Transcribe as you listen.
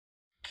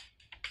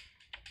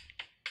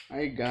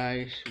Hi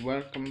guys,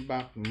 welcome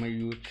back to my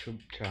YouTube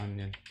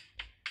channel.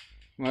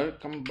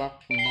 Welcome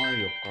back to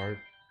Mario Kart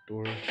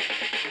Tour.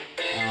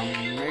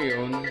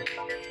 Ngayon,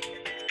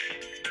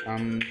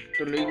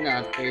 tuloy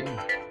natin.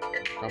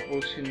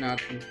 Tapusin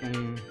natin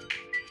tong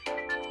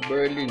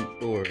Berlin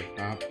Tour.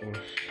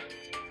 Tapos,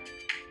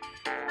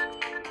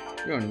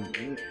 yun,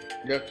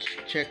 let's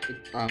check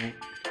it out.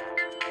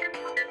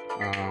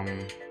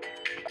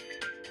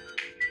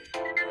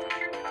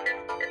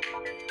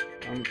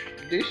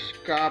 This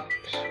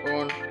cap's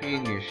all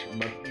finished,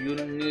 but you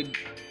need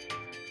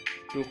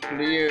to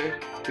clear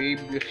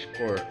previous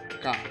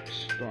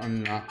caps to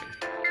unlock.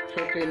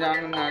 So,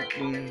 kailangan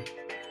natin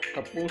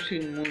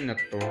tapusin muna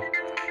to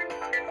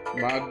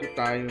bago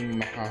tayo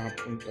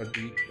makapunta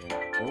dito.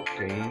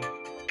 Okay.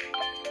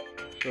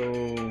 So,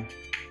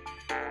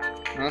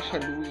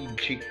 nasa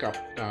Luigi Cup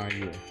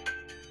tayo.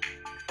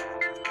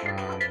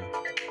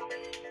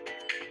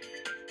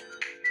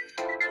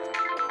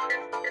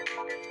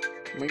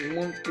 May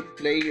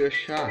multiplayer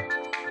siya.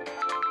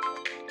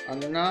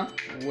 Unlock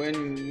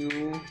when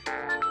you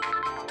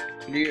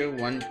clear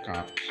one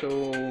cup.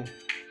 So,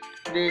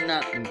 clear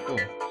natin to.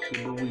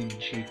 Si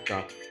Luigi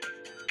Cup.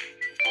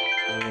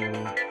 So,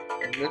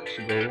 let's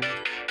go.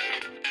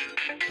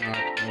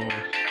 Tapos,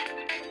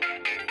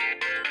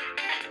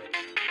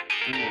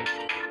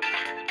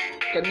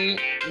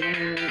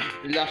 nung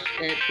last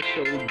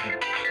episode,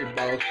 si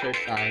Bowser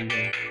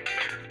tayo.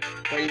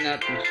 Try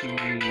natin si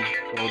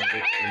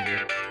Toadette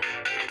ulit.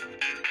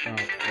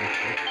 Tapos,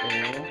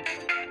 ito.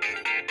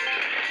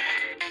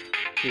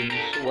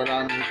 Since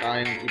wala nang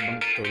tayong ibang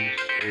choice,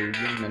 or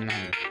yun na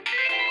lang.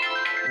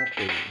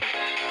 Okay.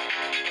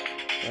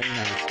 Try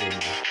natin.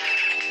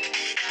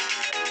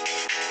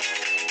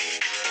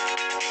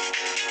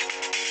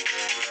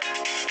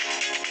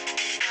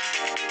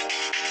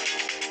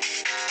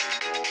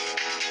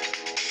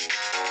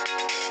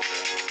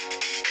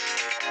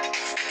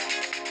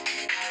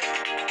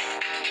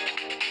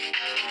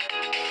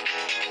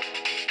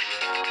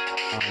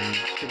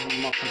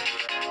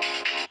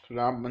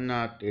 Kalaban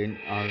natin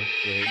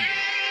Alfred.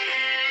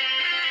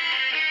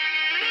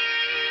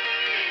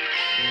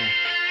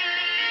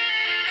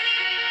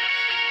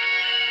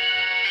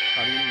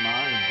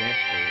 Kalimar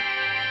Desert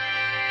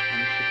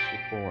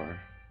 164.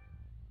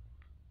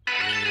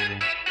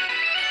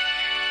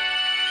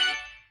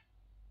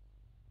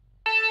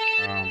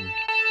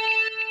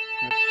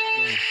 Let's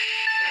go.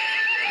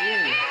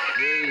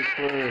 Yay,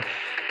 first.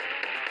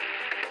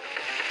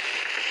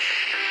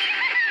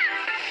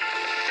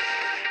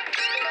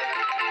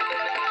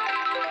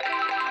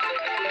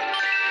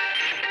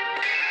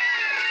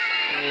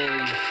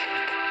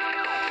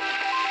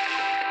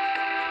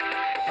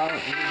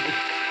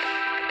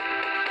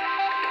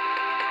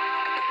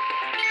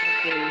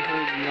 Okay,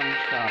 hold lang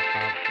siya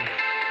tapos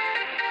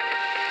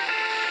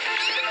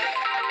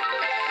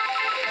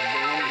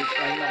hindi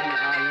tayo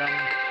nakialam.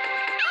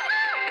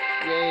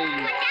 Yay,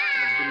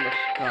 nadulas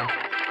ka.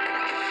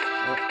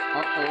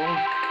 Uh-oh.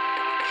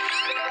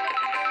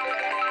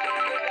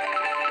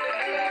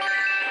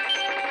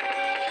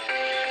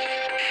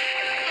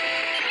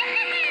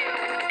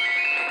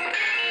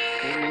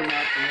 Kunin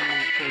natin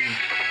yung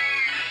coins.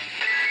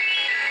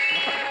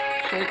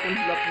 Second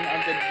block na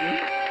agad yun.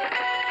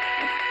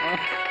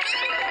 Okay.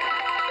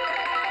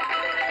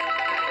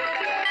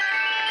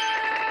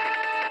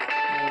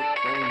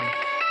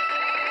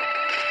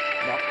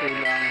 Bak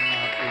kailangan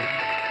natin.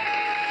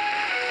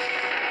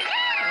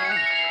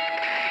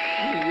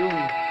 Ano yun?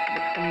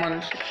 Ba't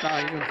tumansik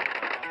tayo?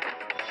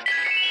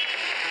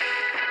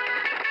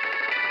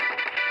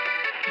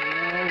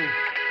 No.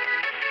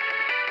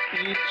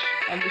 Peach,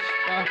 alis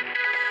ka.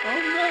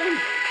 Oh no!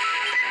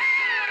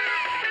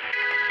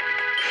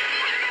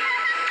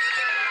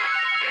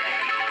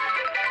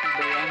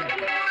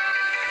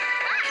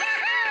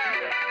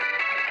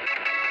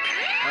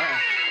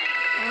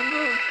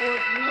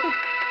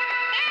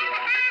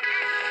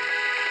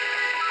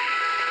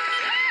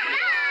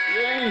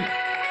 Yay!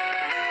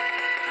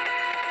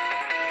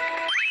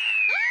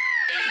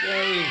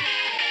 Yay!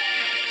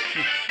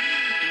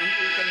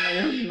 Nantikan na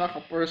yun,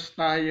 naka-first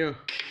tayo.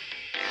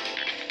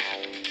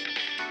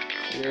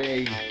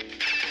 Yay!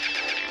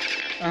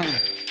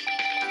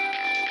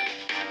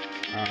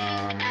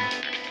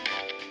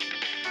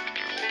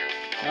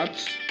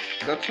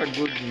 That's a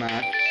good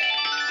match.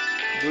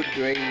 Good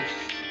race.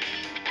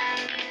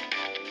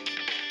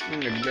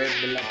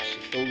 Nag-level up si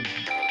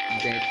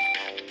Toadette.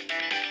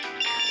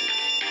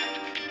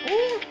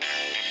 Oh!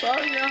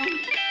 Sayang!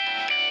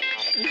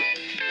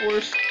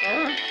 4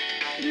 star.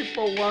 Hindi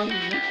pa 1.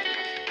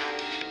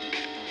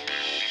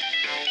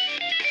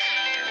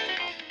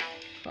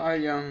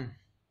 Sayang.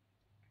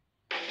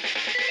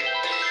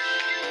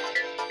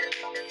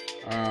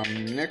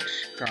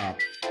 Next cup.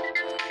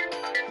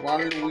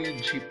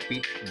 Luigi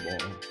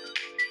Pitball.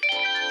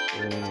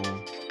 So,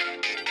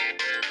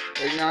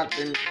 kaya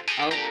natin,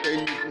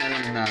 alternate na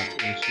lang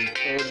natin si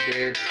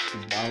Toadette,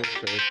 si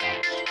Bowser,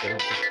 tapos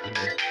Toadette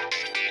ulit.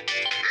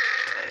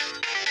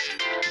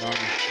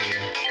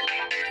 Bowser.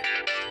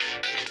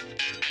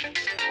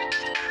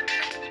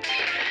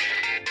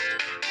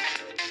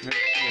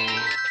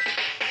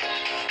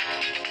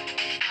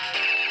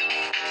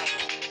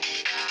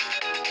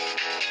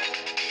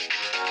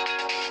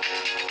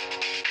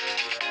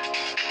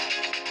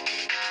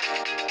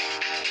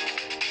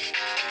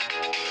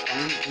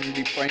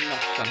 Hindi pa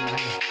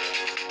inaksanay.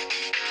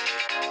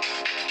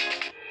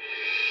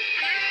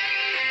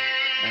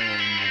 Oh no.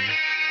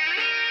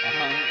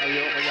 Parang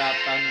ayoko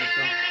yata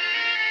nito.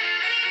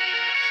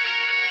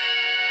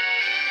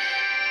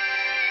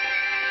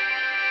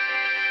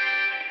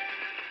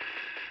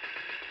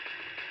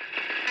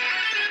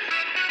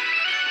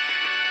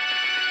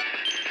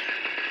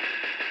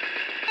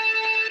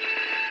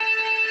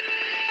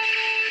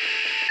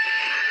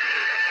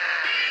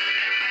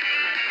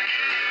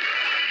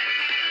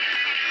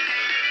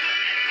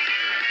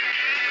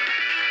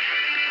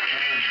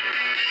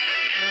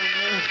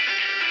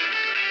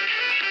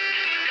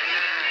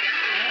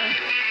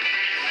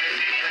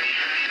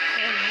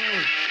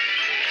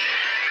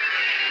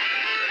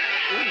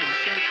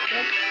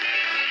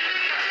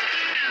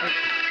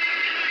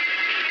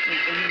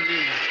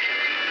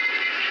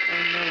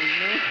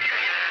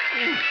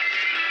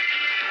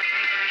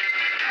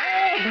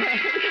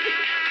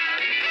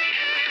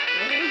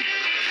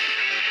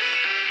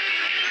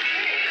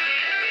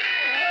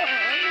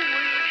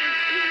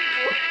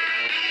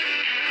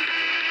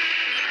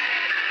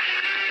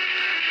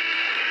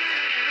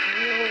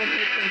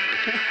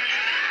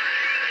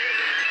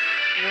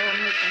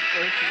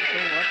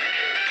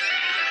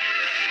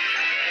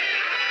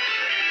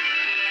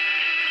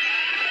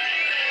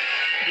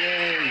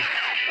 Yay!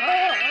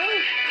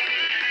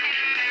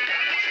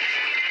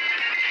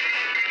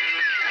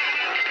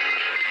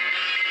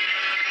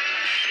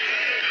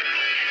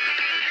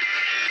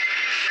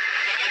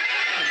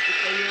 Sabi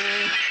kayo.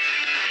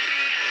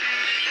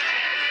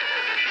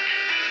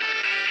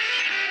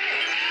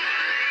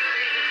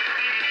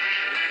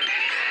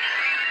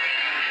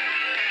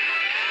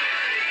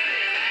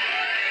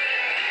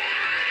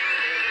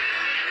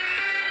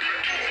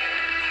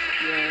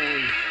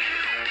 Yay!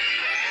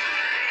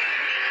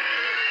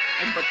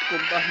 Ay, ba't ko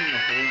ba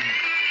hinahold?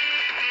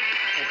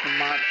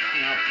 Automatic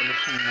nga pala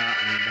siyang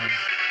naandar.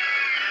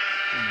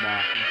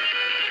 Bakit?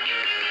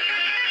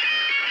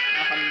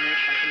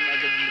 Nakalimutan ko na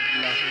agad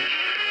maglaho.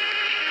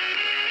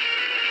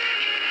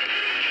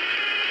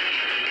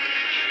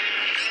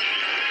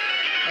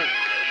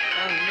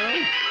 Oh no!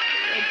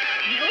 Oh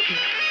no!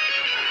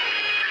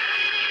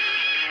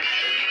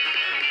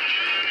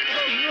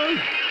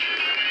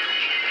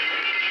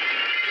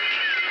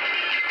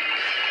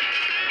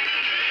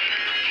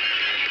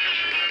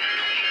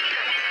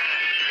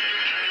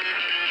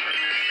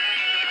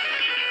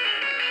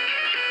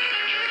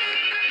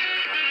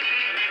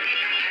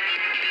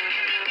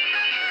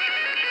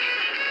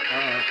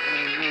 Oh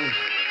no!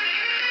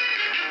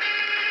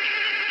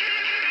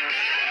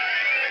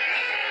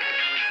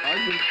 Ay,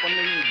 yun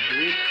pala yung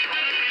grip.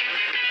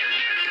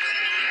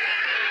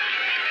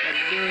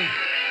 Sabi.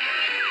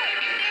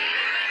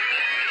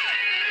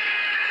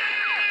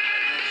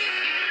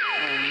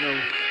 Oh no.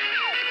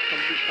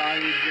 Sabi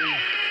tayo dyan.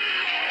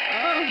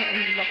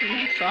 Ang laki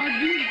ng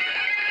saging.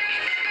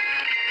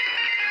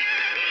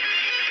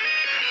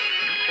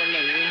 Ano pala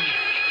yun?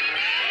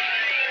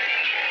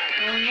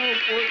 Oh no,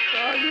 poor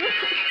tayo.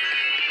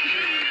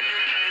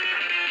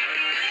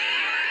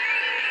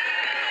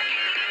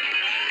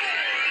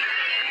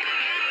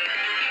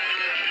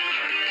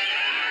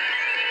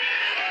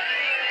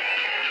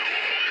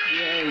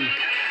 Yay!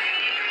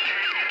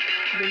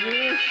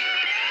 Bilis!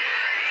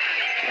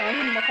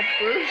 Sana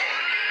maka-first!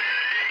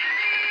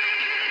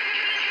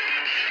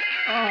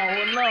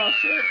 Wala!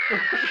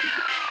 Second!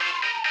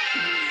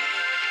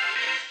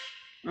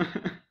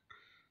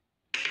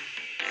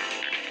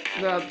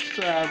 That's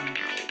sad.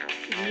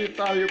 Hindi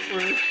tayo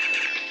first.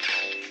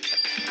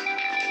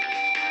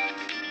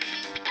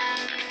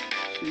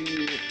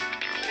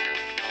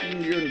 Si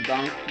yun,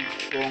 Donkey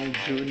Kong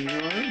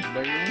Jr.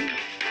 ba yun?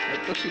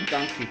 Ito si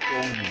Donkey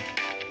Kong.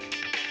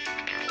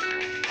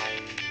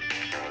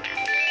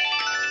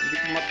 Hindi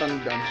ko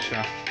matandaan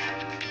siya.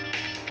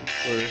 Of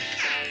course.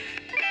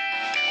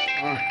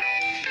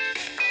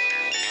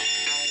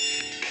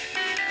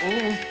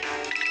 Oh,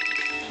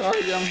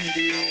 sayang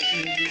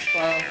hindi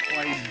pa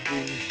 5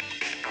 days.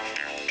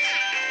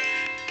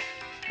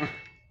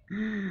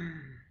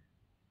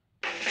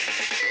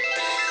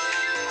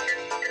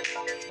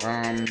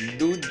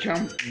 Do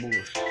jump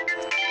boost.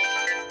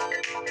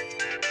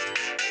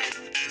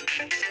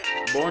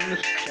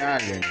 Bonus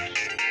challenge.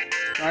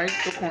 Try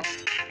to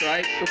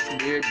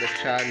clear the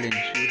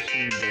challenge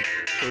using the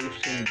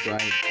chosen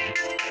driver.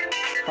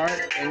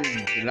 Kart and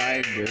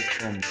glider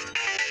combo.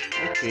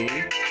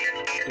 Okay.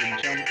 So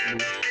jump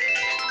boost.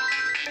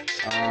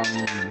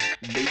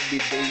 Baby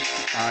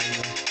Daisy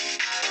tayo.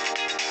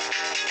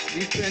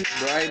 Different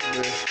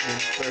drivers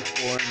will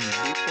perform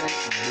different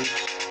boost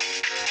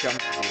jump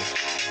boost.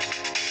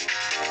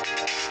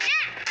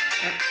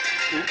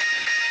 Oops.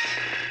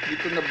 Hindi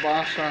ko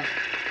nabasa.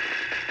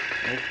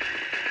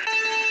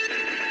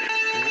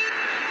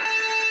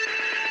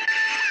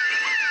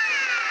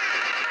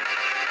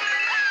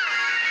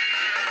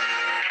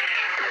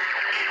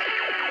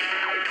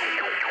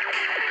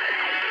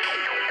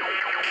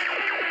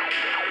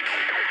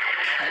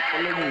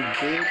 Pala yung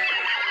gate.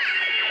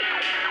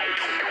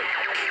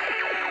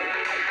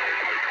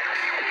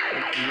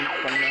 Yun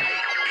pala.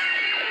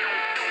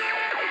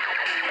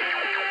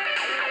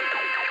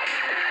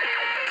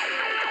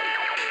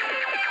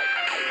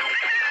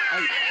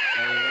 Ay,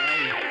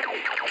 alright.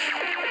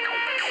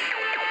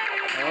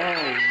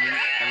 Oh, yun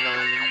pala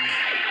yung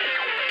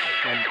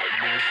jump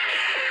boost.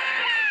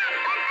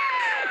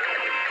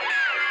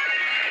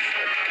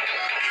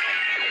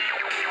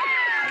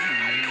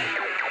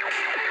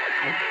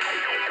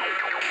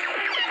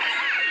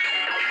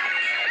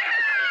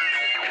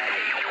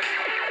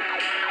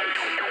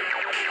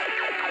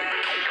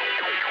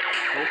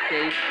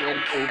 Okay,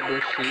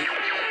 12/6.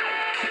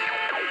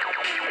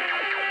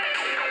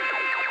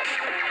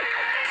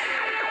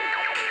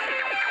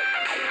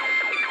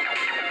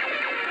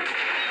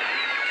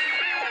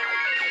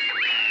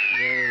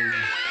 Yay.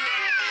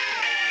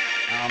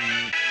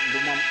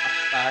 Lumampas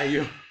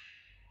tayo.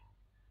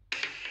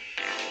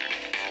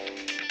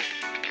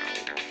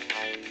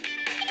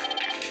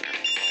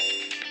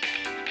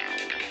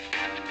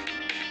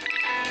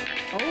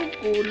 Oh,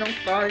 kulang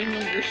tayo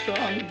ng isa.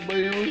 Ano ba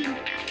yun?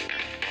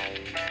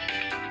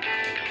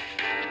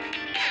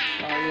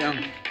 Sayang.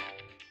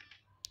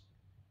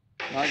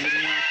 Lagi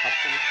na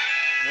tapos.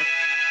 What?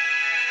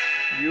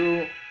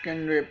 You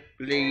can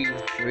replay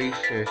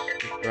races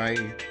to try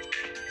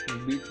to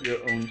beat your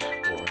own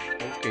score.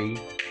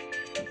 Okay.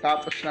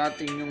 Tapos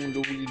natin yung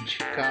Luigi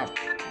Cup.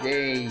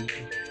 Yay!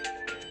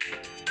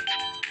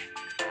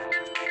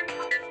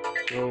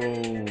 So,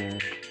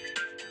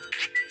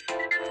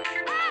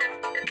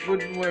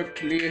 good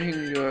work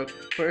clearing your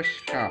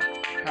first cup.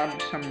 Have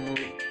some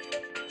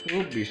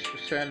rubies to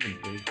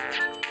celebrate.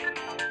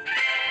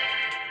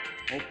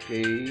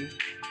 Okay,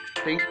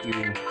 thank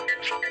you.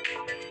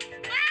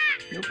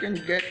 You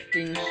can get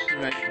things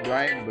like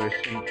drivers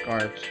and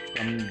carts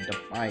from the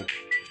pipe.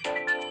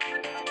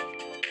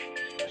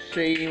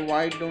 Say,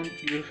 why don't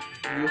you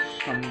use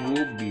some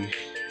rubies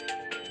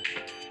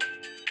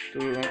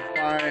to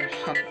fire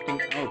something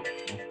out?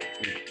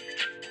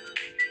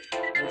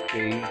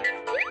 Okay.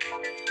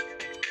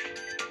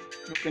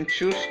 You can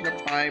choose the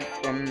pipe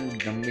from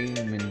the main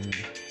menu.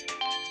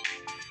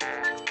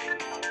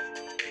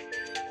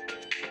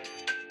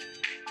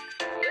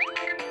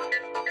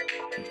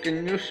 You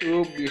can use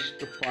rubies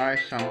to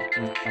fire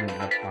something from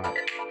the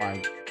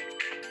pipe.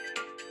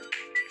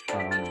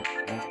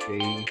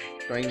 Okay,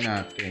 try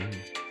natin.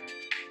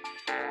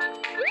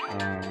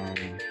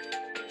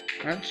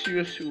 Let's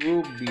use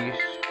rubies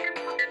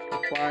to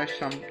fire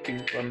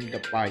something from the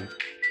pipe.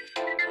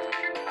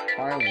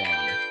 Fire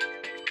one.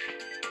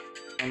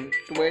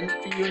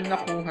 20 yung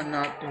nakuha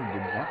natin,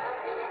 diba?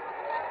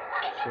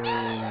 So,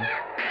 let's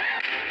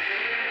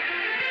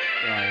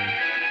try.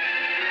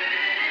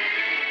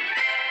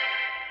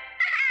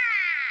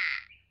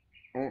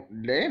 Oh,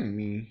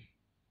 Lemmy.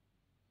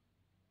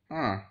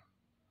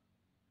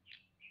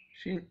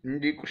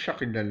 Hindi ko siya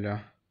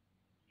kilala.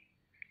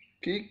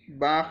 Kick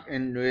back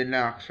and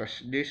relax as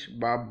this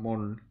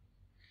bubble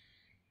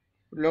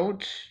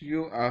floats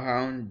you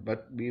around,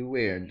 but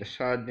beware the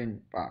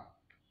sudden pop.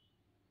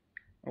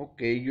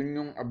 Okay, yun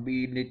yung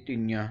ability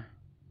niya.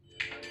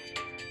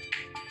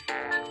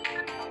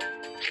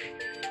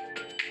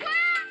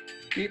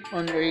 Keep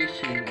on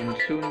racing and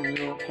soon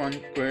you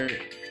conquer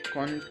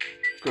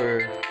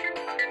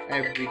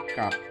every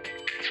cup.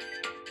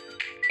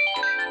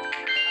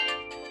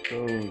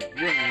 So,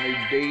 yun, may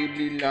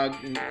daily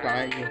login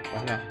tayo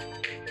pala.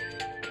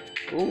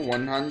 Oh,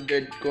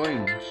 100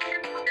 coins.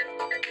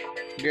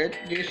 Get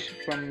this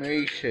from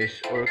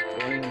races or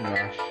coin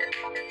rush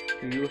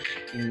to use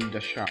in the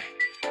shop.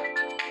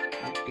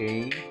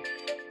 Okay.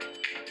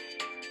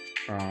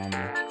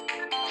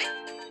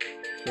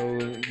 So,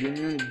 yun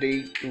yung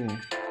day 2.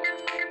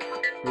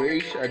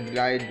 Raise a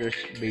glider's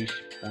base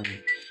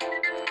points.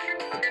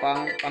 So,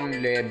 pang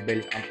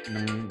level up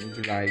ng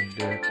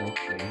glider.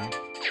 Okay.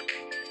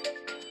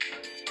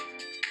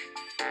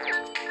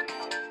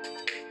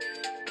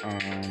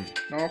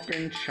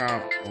 Token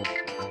shop.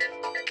 Okay.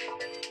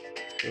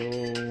 So,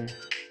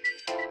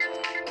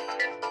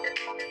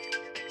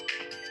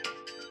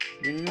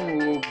 yun yung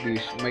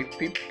rubies. May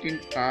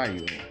 15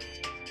 tayo.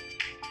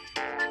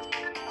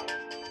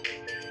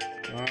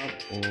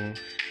 Tapos,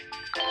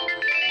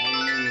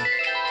 may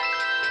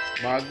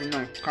bago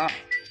ng cup.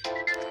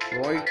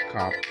 Roy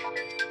cup.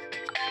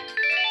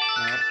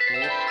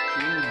 Tapos,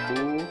 King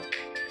Boo.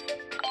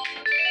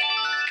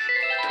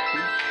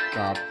 Peach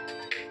cup.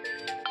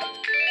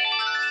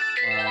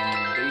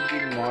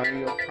 Baby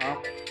Mario cup.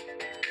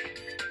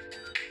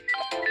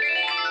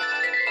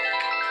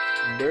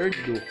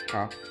 Birdo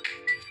cup.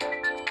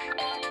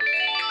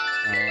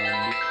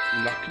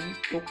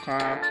 Lakito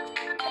cup.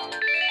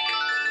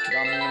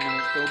 Dami naman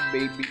ito.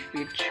 Baby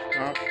Peach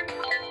cup.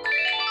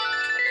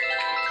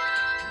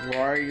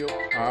 Wario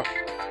cup.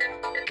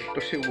 Ito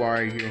si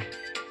Wario.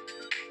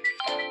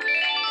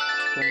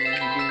 Kung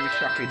hindi niyo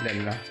siya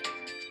kilala.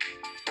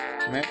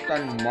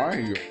 Metal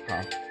Mario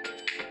cup.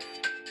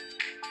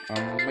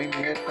 May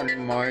Metal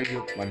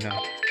Mario pala.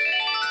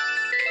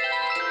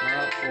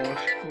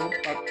 Tapos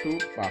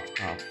Tupa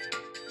cup.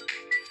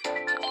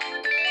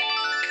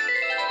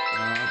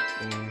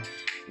 Tapos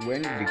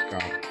Wendy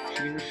Cup.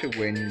 Sino si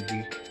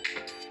Wendy?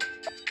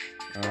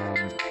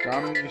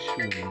 Coming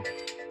soon.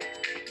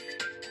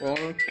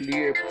 All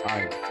clear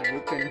pipe. You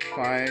can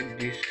fire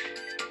this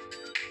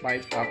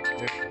pipe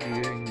after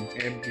clearing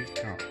every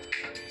cup.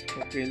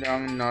 So,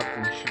 kailangan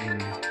natin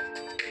siyang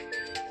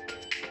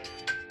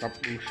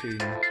tapusin.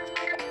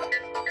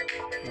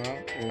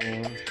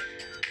 Tapos,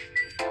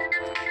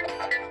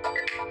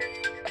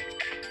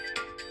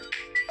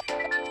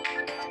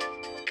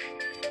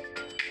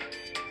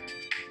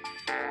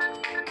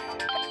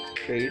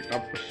 okay,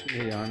 tapos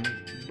na yan.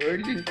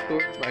 Berlin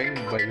turbine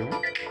ba yun?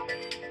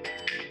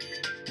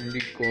 Hindi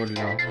ko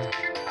alam.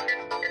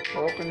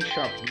 Open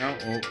shop na,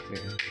 okay.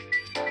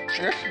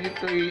 Yes,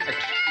 dito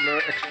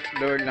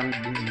explore lang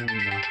din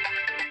muna.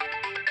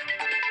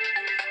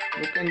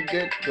 You can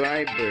get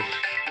drivers,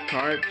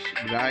 carts,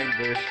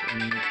 gliders,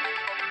 and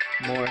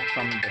more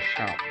from the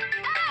shop.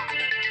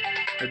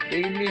 The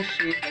daily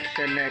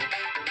select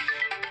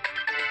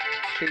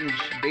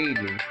change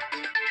daily,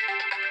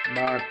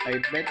 but I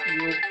bet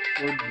you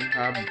could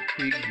have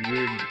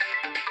figured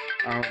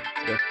out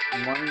that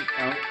one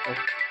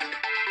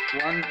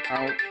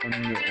out on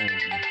your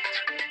own.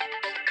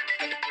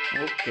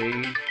 Okay.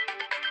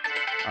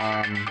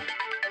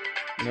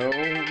 No,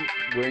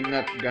 we're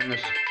not gonna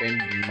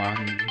spend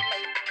money.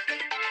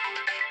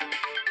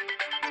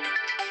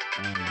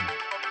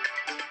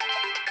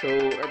 So,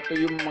 ito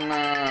yung mga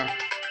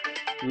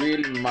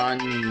real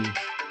money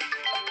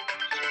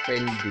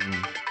spending.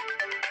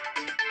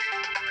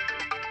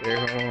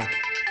 Pero,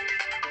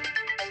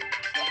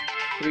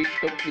 free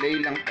to play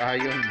lang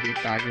tayo, hindi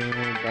tayo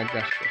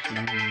gagastos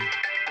ng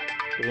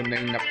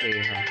tunay na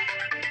pera.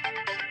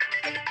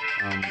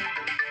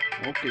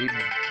 Okay,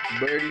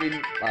 Berlin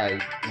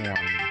Pipe 1.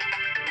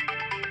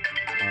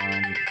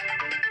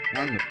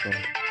 Ano to?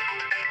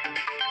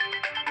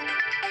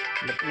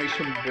 Ba't may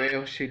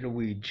sombrero si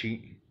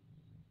Luigi?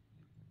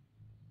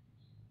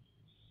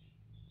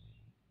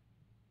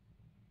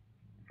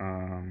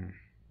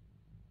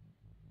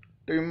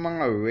 Ito yung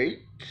mga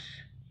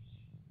rates.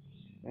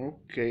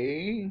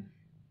 Okay.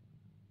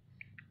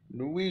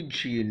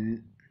 Luigi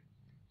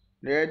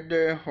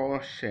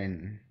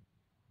Lederhosen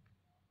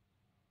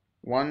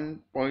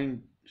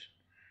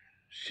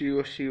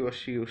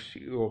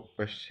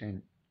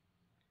 1.0000%.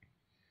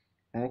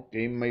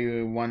 Okay, may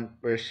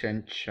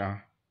 1%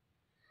 siya.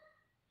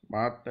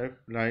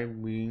 Butterfly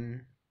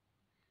wing.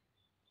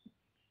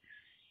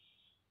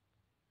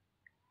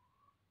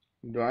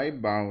 Dry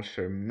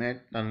Bowser,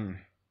 Metal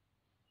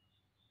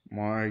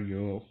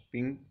Mario,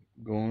 Pink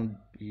Gold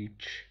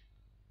Peach.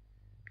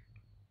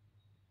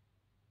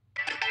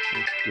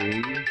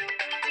 Okay.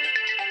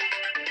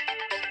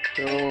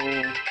 So,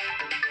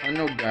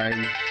 ano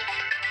guys?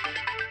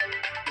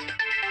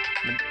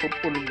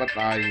 Magpupul ba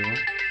tayo?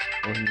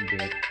 O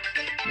hindi?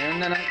 Meron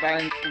na lang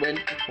tayong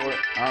 24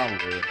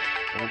 hours.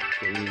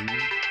 Okay.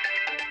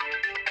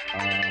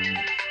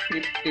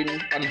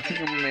 15 pa lang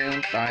yung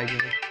meron tayo.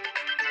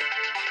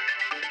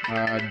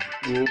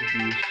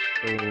 Rubies.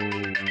 So,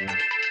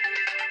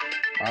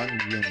 ano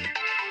yun?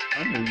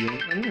 Ano yun?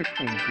 Ano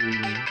itong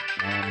green?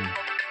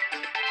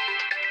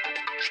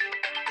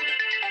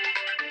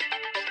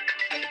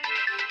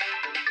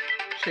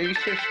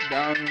 Chases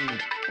down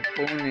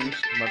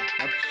opponents but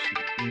what's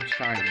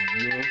inside,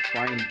 you'll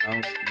find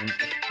out when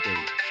it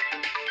breaks.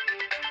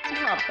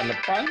 Nga pala,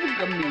 paano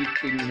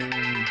gamitin yung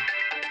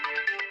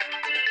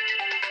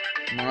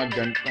mga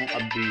gantong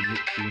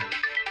ability?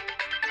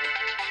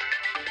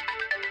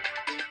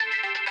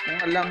 Kung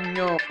alam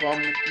nyo,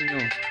 comment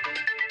nyo.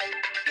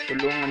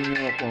 Tulungan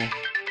nyo ako.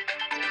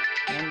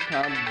 Don't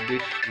have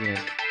this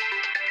yet.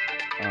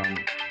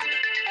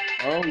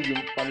 Oh,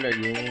 yung pala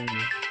yun.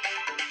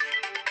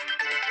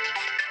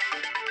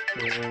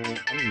 So,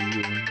 ano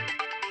yun?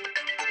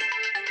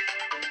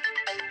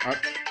 At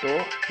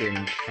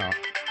token shop.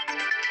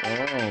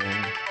 Oh.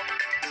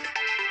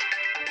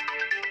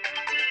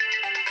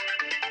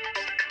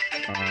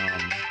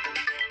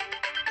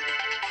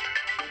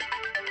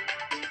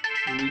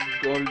 With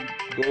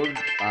gold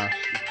pass,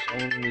 it's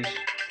always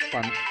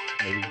fun to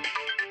play.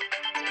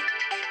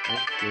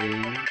 Okay.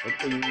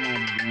 Ito yung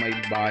mga may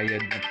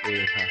bayad na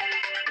pera.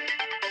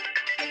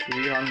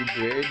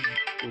 300,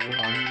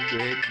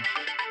 200,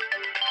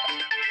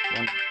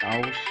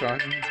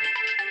 1,000.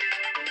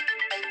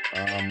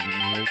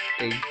 No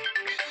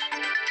takes.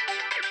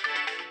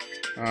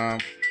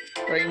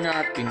 Try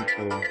natin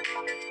to.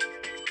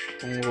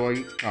 Kung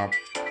Roy Cup.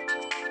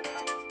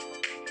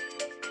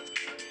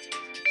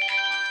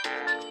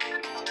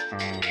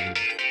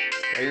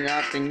 Try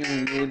natin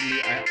yung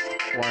newly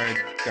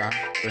acquired ka.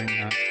 Try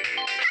natin.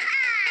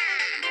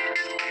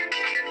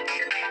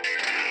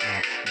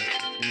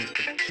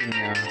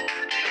 Niya.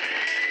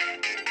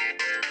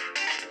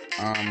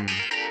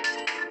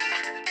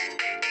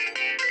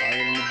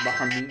 Kaya mo ba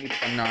kaming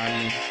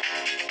ipanalo?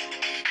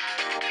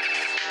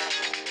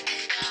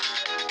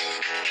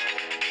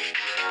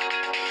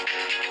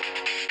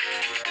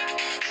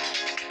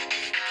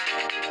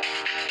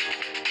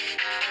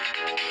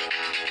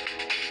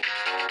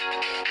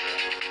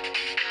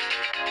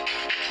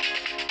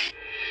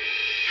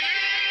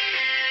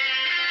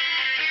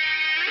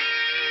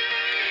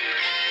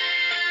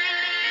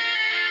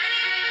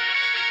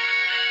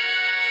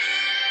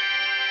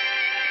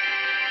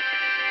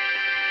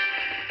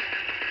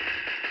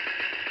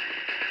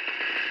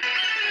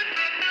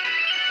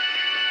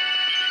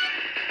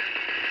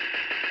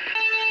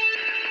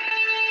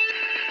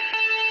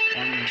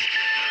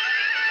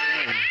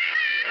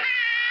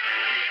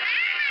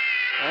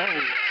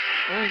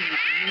 Oh, you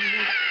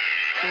need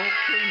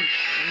tokens.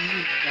 I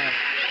need that.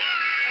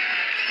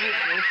 Oh,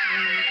 first na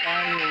naman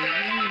tayo.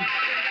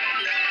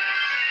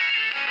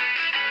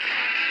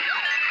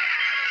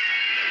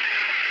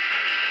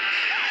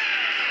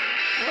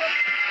 What?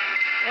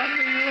 Ano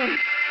yun?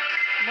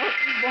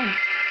 Bakit ibang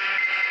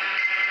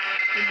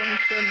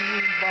siya ni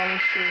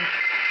Bowser?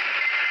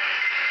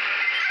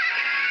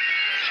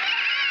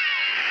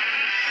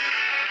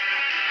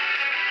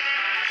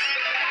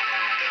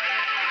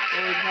 O,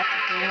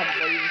 nakukuha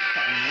ba yun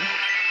sa ano?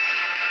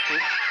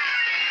 Oops.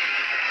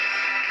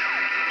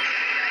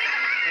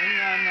 Kaya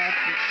nga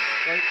natin,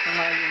 kahit na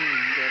nga yung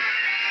left,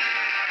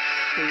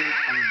 paint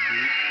ang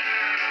gate.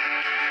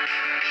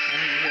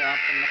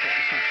 Nahihirapan ako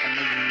isang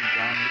kamay yung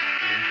gamit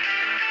ko.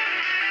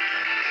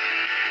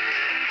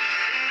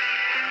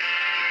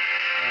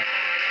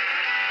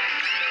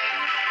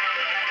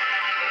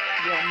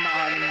 Hindi ako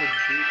maalim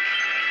mag-gate.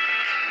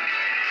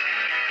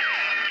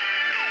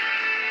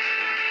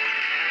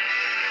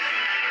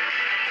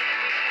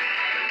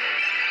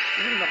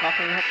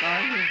 Nakakuha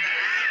tayo.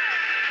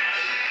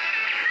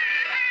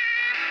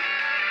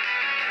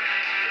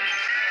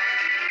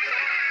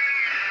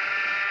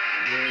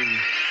 Yay.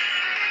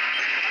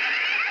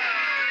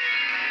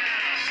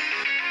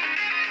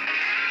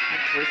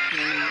 First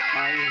na yun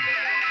tayo.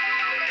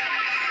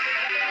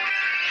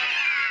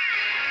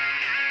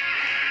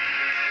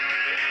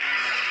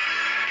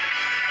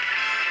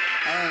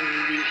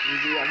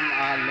 Hindi ako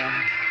maalam.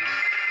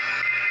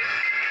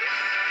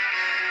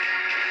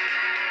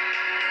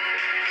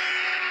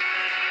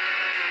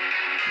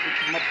 Hindi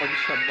ko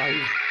mapagsabay.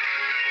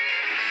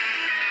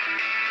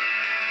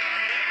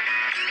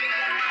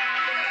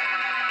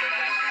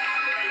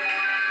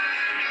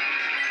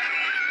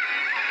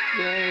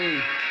 Yay!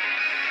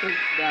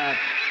 Take that.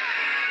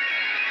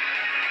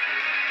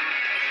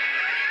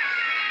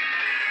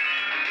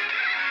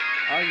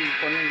 Yun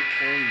pa ng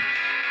points.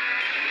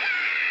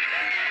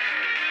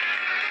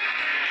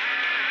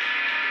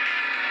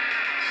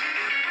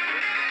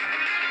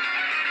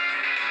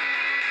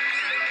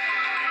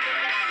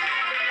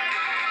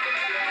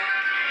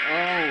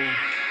 Oh.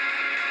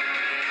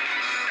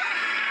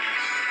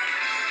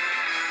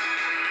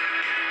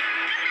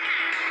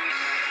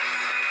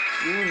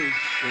 Yun.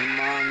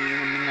 Sumaan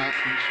naman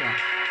natin siya.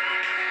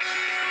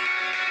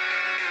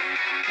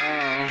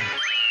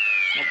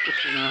 Tapos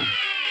na.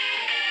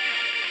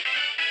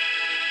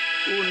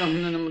 Kulang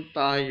na naman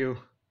tayo.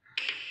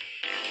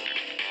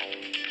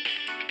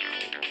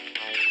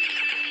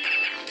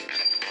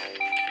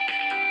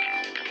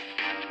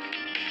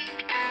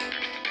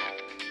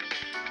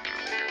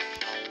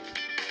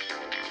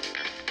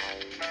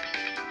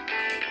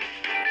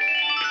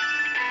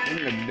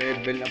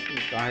 Nag-level up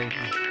na tayo.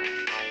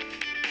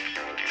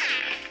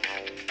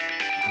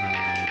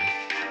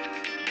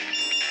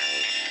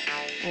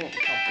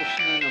 Tapos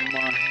na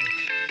naman.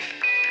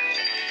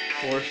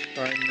 4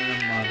 star na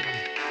naman.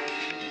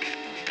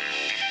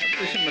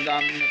 Tapos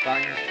madami na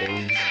tayong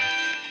coins.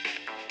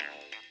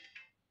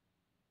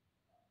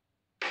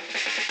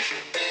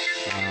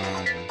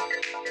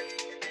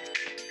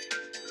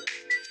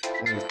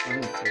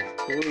 Ano to?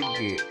 Tour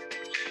gate.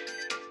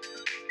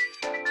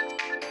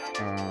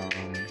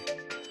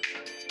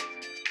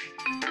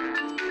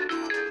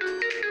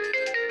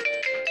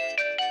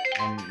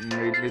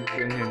 May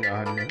libre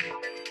nila ano.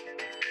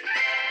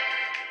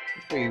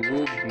 Okay,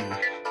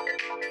 rubies.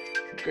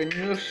 You can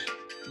use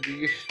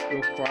these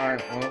to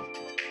fire up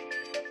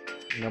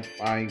the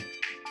pipe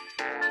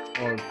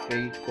or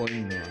pay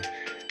coin rush.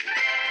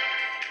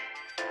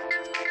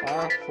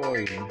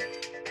 Foil.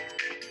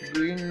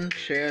 Green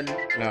shell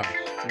plus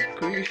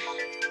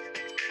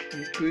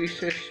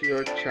increases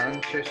your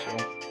chances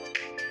of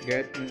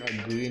getting a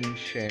green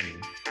shell.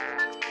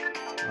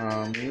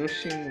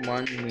 Using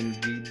one will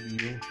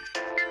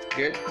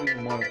get you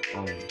more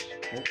coins.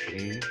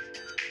 Okay.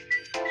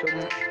 So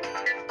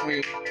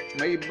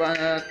may iba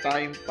na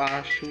tayong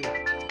parachute.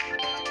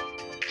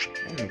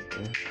 Ano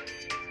to?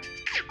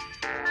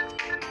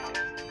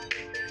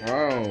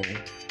 Wow.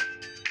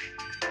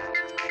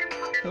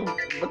 So,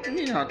 ba't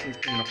hindi natin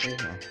ito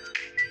nakuha?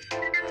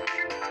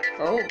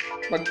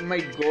 Pag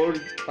may gold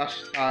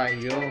pass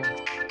tayo,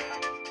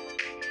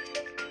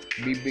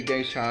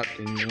 bibigay sa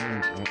atin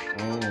yun.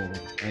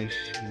 I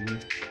see.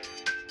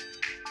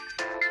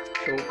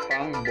 So,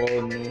 pang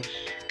bonus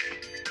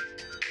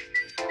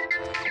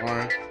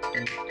or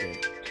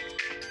tickets.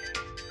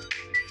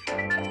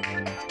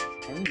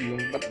 Ano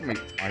yung ba't may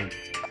pipe?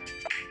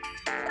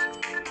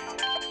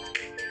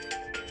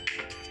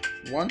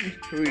 1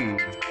 free.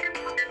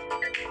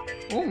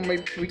 May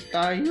free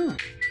tayo.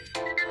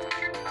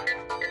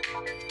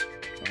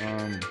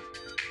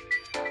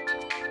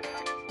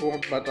 Kuha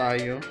ba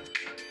tayo?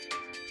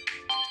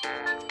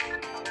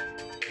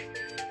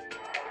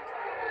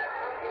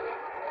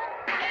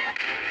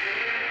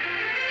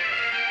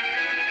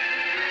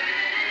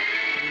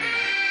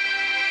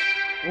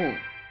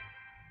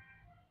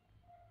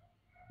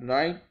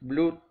 Light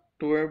blue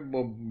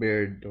turbo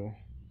birdo.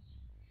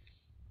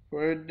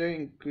 Further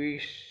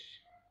increases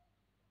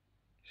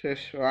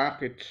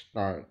rocket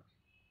start.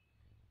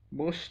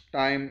 Boost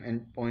time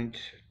and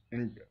points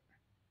and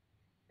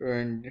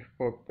earned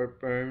for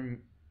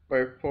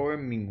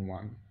performing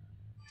one.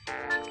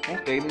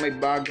 Okay, may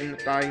bago na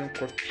tayong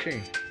kotse.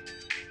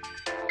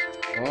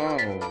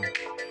 Oh,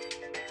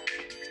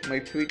 may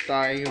free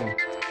tayo.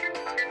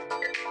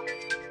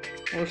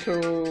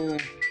 Also,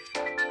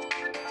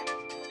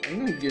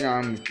 anong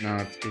ginamit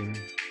natin?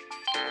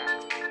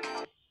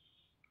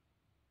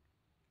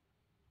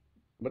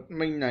 Ba't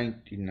may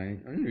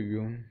 99? Ano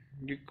yun?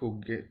 Hindi ko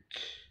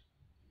gets.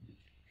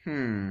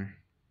 Hmm.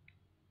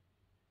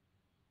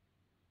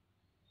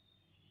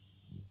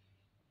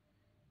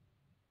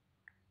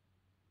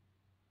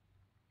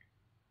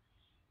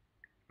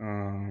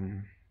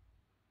 Um,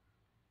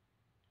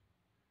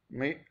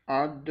 may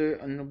other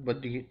ano ba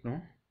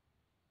dito?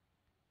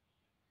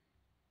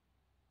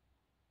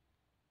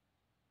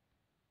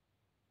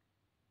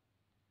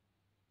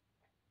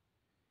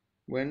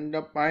 When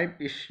the pipe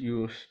is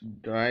used,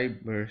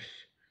 drivers,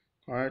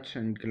 carts,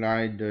 and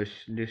gliders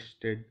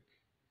listed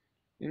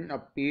in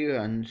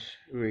appearance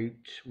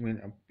rates will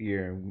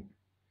appear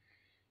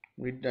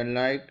with the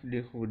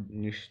likelihood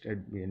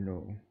listed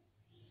below.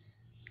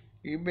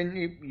 Even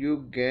if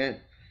you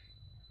get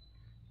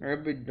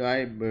every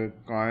driver,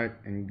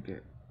 cart, and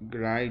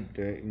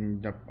glider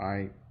in the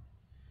pipe,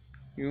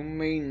 you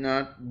may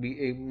not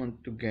be able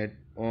to get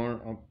all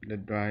of the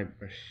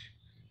drivers,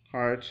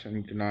 carts,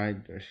 and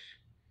gliders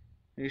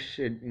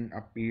listed in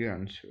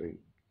appearance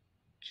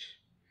rates.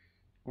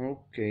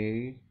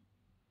 Okay.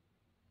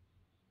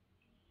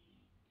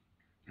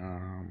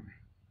 Um,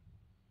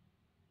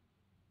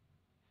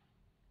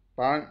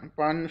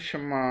 paano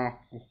siya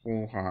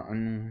makukuha?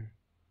 Anong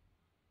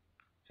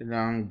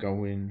kailangan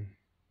gawin?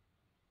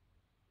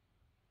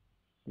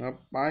 The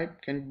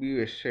pipe can be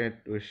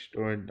reset to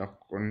restore the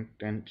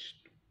contents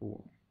to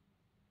full.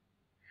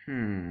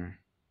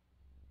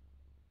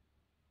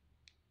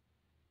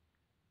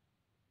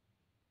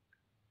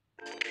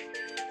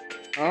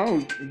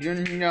 Oh,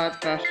 yun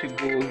yata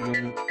siguro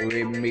yung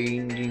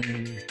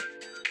remaining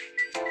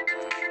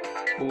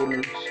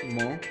pulls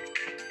mo.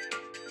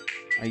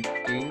 I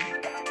think.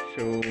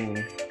 So,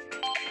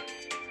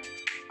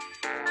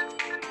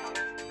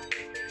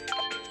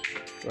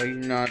 try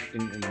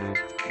natin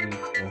ulit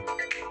dito.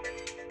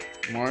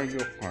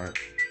 Mario Kart.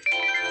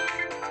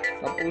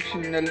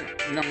 Tapusin na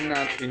lang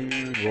natin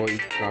yung Roy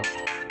Cup.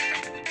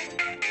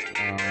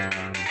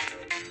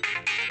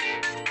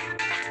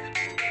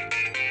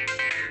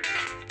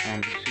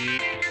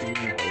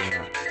 Sino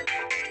kaya?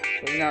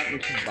 Try natin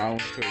si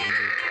Bowser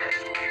ulit.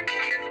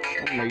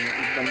 Oh, may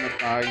iba na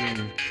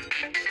tayong...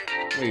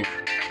 Wait.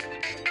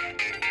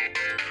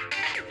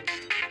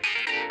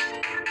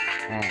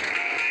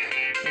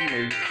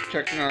 Okay,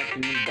 check natin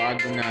yung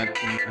bago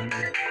natin ano.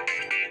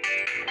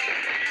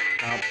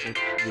 Tapos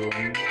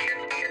yun,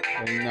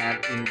 try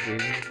natin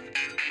din.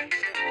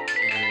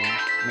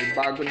 May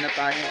bago na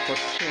tayong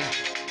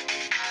kotse.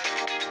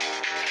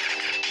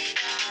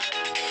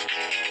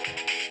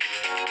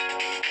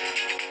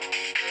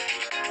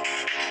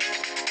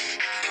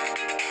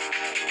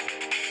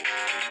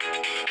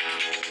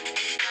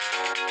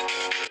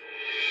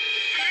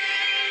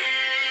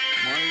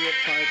 Mario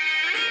Kart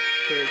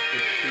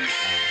Circuit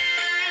 3R.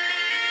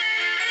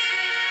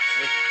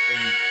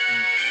 SMT.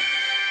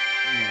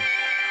 Yes.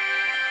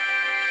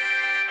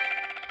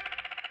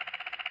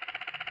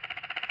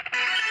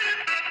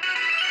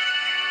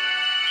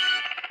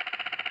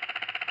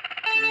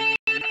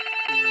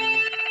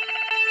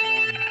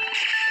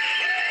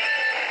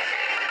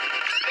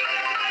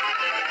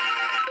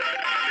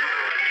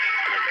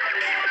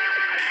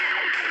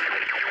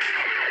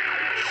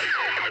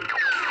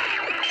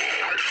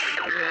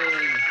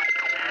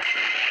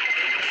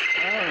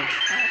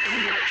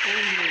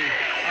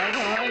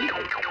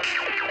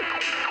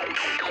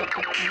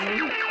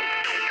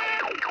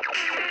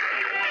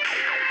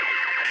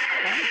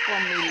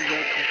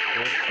 Familiar of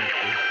course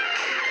ito.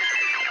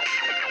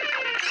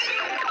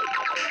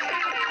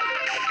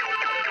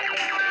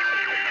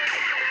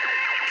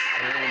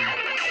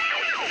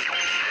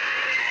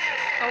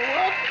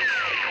 What?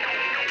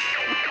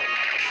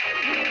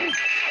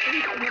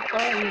 Ito na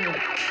tayo.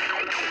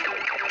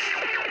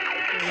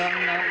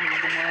 Kailangan namin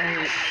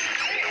bumawi.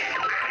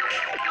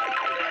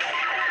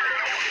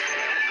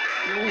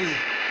 Uy,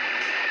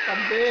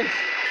 tabi.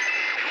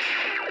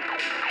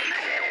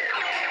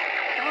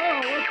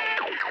 What?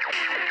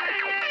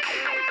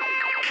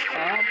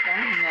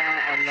 Pang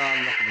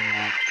naaalala ko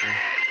nga ito.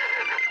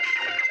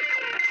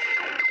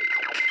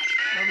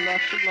 Wala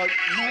sila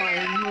na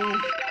ano.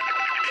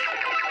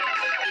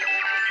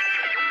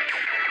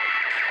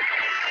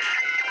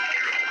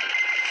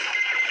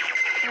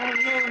 Oh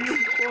no, no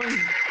coin.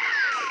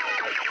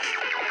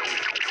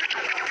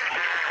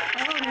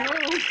 Oh no.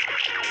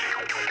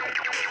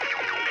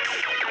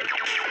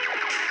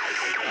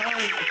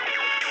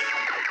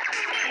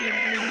 Give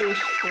me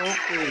those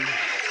tokens.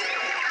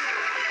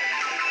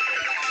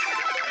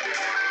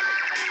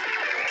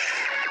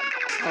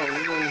 Oh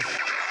no.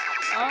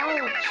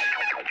 Ouch!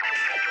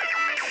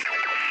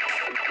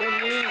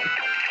 Dali!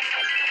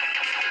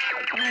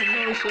 Oh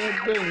no,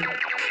 7.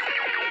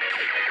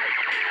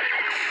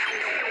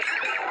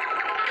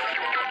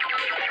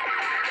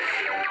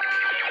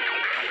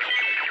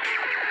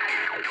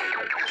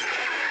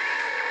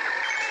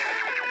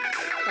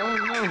 Oh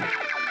no.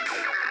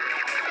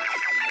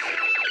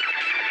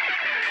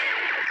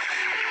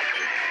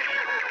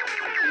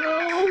 No.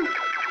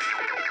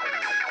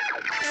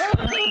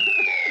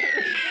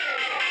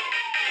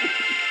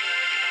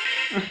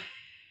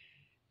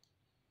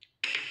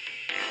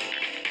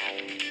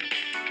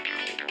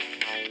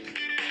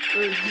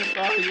 Third na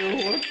tayo.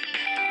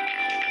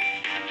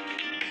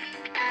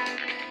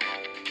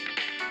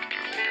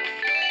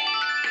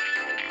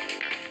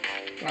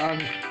 What?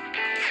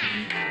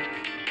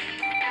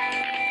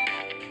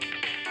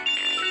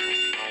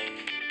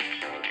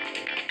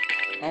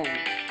 Oh,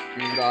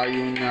 ang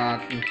layo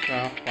natin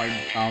sa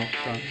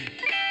 5,000.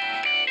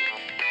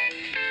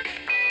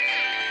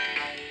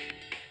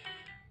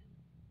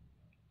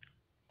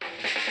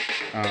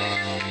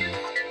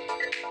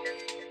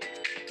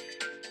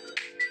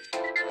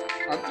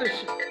 At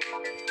least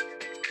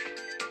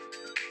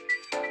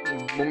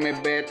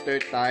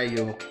bume-better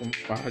tayo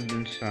kumpara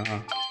dun sa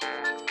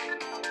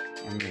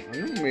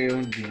anong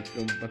mayroon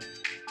dito, ba't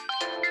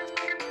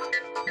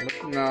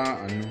na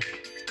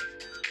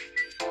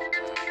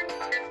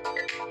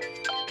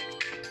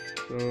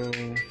so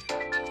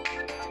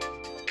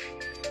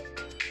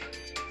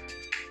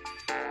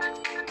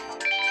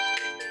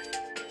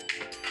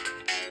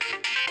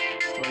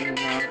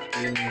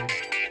natin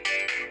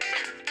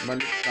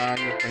balik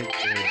tayo kay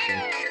Pwede.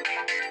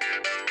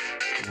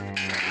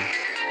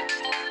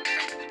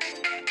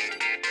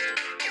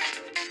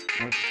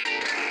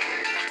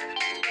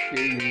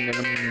 Okay, yun na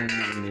lang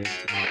muna ulit.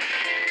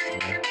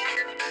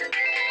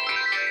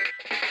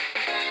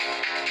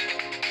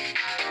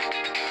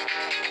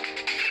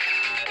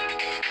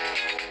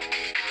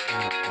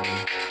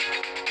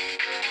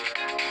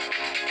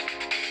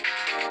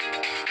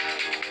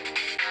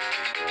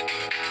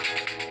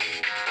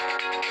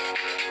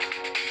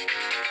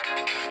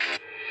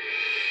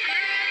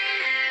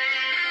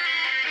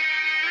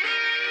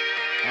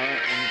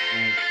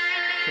 RMS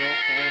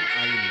Choco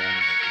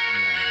Island.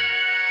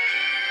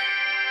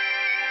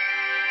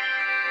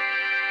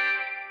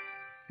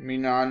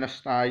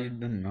 Minalas tayo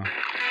dun, no?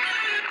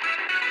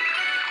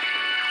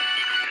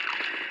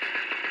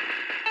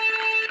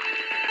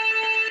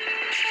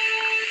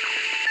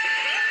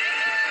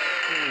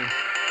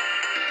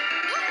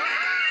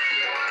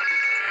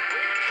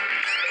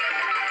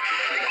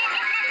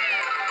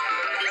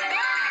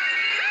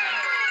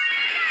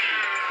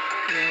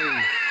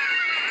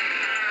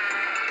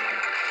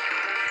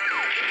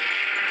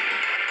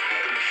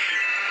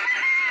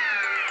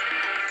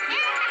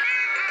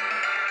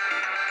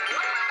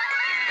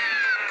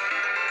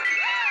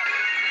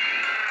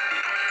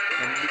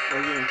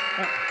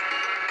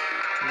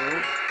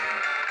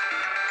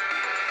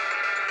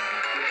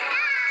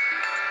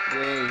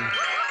 Yay.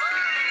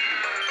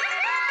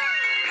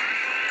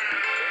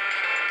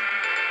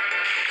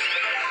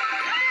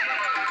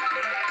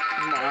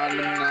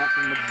 Maalam na ako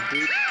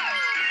mag-date.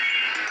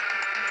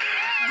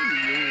 Ano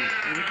yun?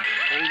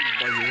 Old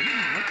ba yun?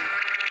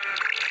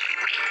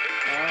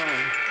 Oh.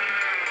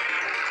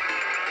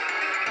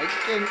 I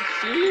can't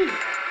see.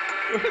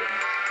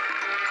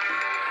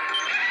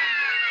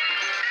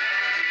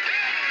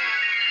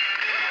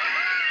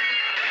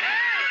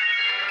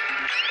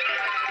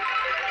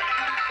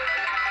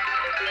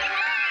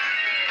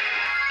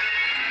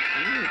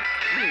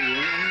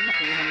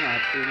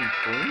 Ito.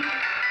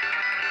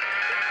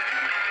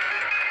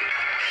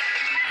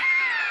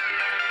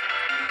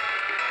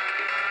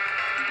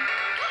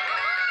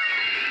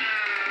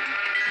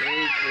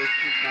 Okay, first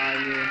na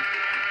tayo.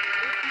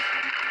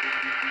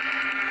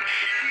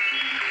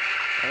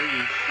 Ay,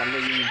 pala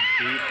yung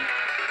date.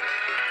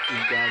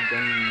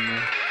 Igaganin mo.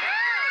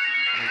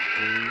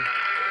 Okay.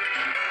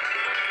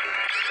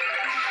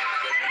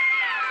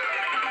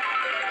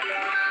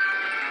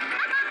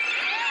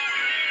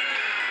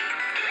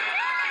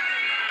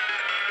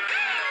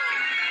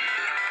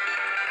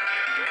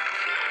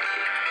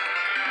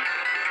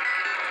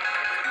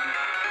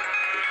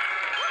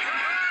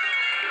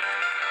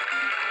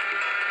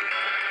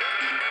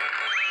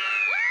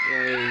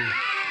 Yay.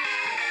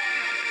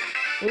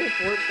 Oh,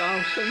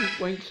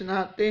 4,000 points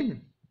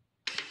natin.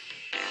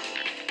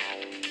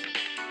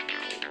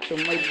 So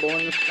may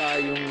bonus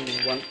tayong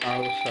 1,000.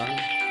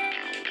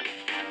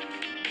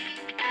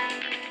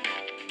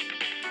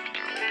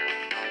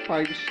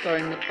 5-star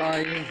na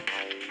tayo.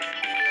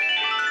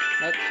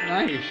 That's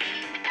nice.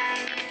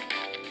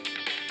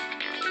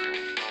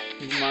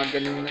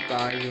 Gumagaling na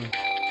tayo.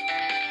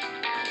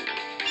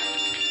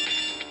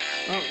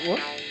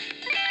 What?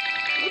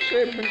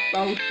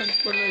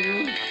 7,000 pala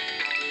yun.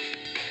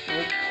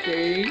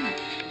 Okay.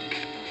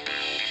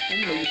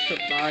 May isa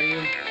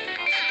tayo.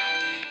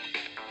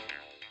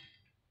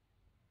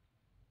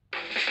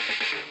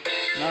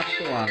 Last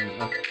one.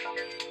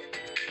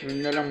 Yun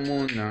na lang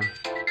muna.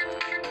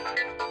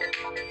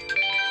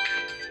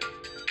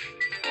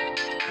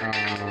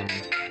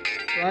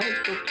 So Try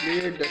to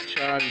clear the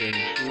challenge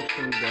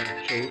using the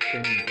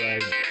chosen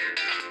drive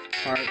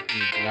part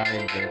and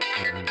glider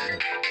on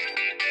up.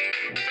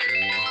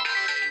 Okay.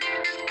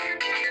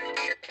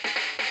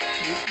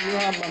 If you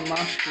have a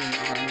mushroom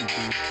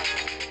handy,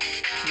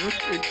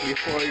 use it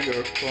before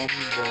your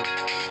combo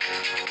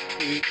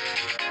 3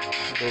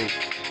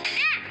 breaks.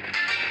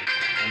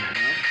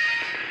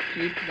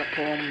 Keep the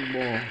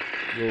combo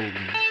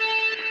going.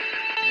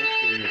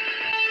 Okay.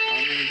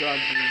 Anong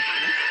gagawin ko?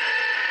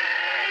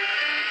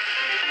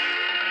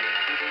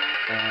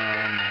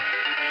 Anong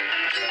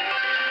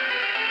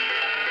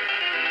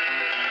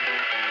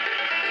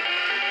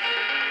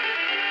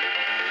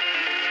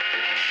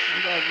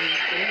gagawin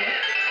ko?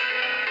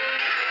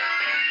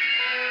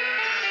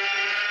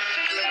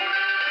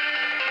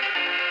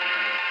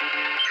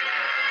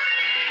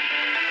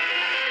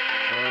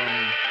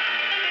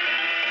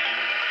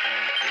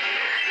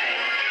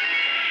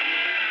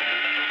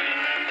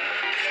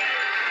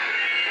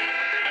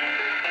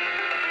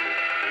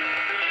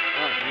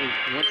 Wait,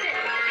 what?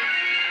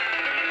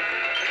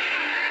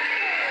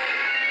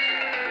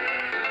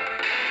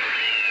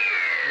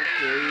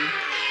 Okay,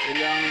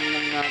 kailangan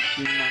lang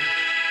natin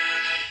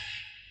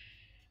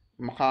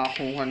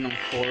makakuha ng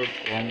 4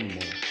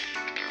 combo.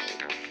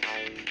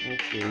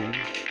 Okay.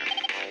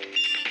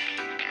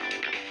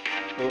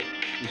 So,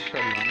 isa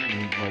lang,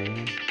 ano ba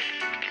yun?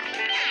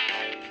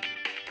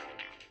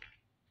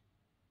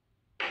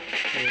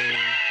 So,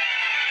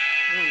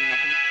 yun,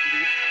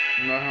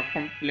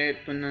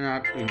 nakakompleto na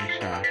natin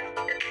siya.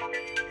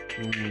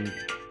 Yung,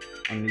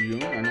 ano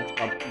yun? Anong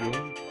cup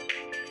yun?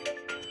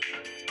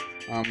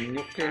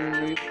 You can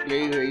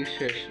replay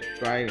races to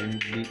try and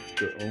beat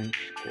your own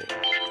score.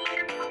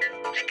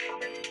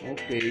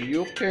 Okay,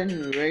 you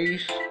can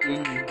race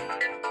in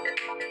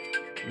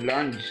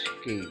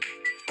landscape.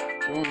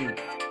 You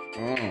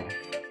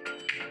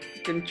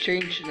can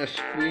change the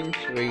screen's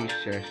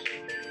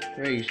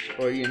race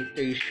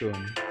orientation,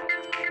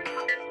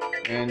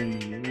 and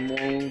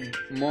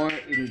more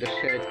in the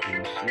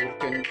settings. You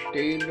can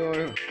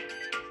tailor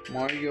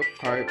Mario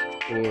Kart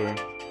Tour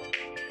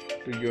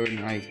to your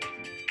night.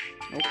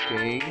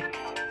 Okay.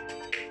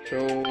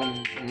 So,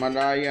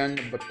 malaya na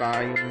ba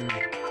tayong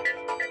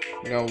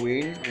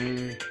gawin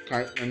ang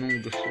kahit anong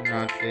gusto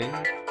natin?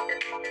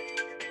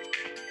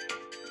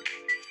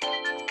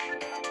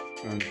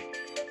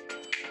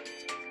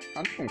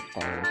 Anong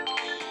cards?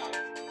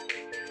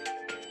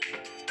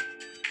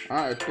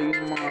 Ito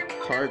yung mga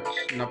cards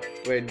na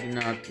pwede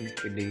natin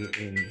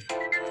piliin.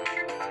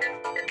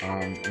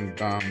 Ang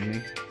dami.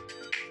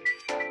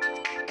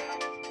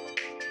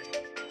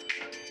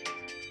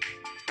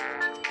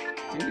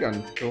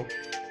 Ilan to?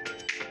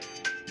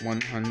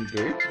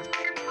 100?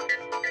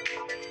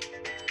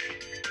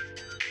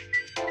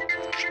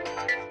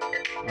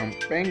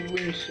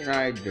 Penguin's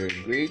Rider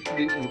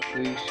greatly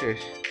increases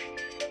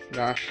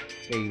dash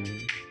aim,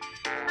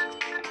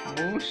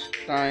 boost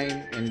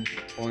time and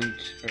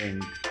points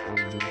earned.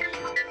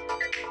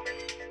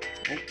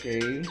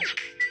 Okay.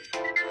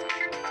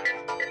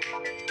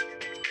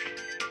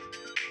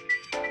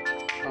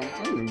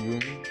 Ano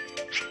yun?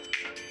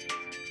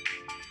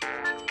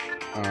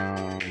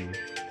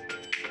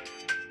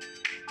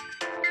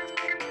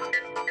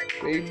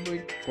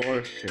 Favorite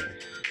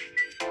courses: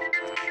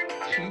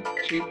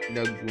 Cheap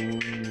Lagoon,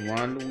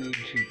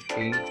 Luigi,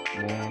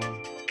 Paintball,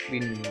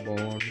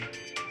 Pinball.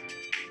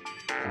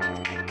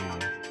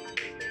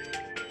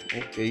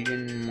 Okay,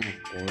 yun yung mga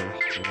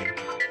courses.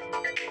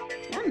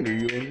 Ano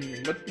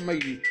yun? Ba't may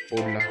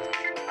pula?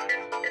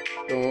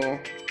 Ito,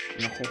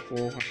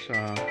 nakukuha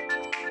sa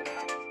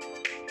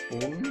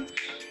phones.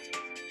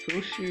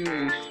 Sushi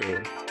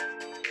Racer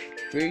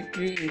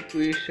greatly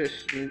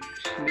increases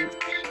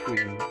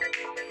slipstream,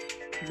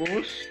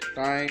 boost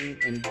time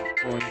and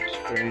points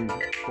earned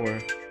for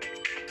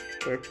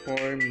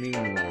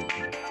performing one.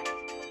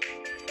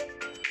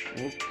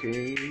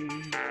 Okay.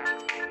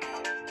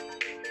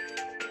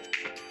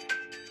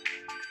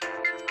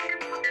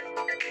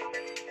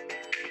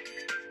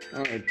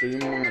 Ito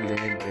yung mga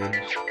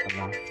levels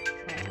para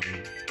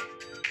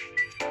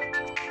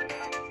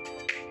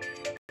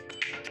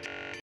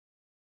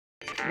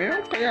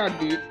meron kaya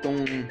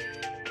ditong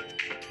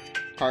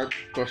cart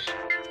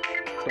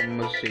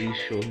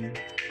customization,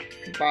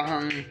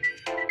 parang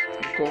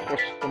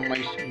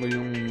i-customize mo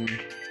yung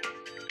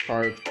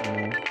cart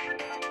mo,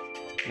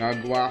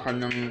 nagawa ka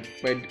ng,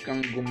 pwede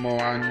kang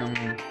gumawa ng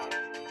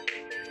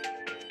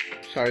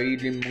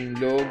sarili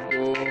mong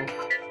logo.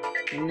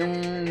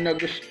 Yung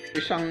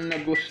isang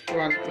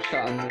nagustuhan ko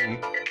sa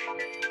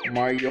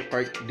Mario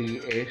Kart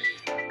DS,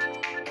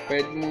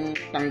 pwede mong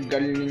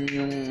tanggalin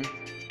yung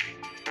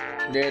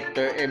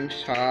letter M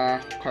sa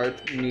kart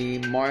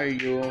ni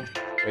Mario,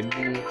 pwede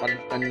mong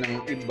palitan ng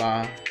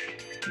iba,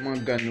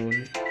 mga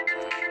ganun.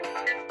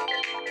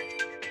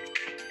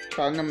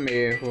 Sana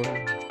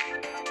meron.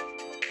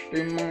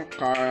 Ito yung mga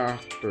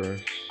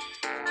characters.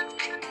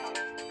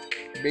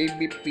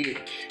 Baby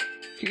Peach,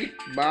 kick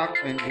back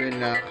and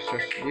relax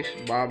as this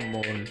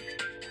bubble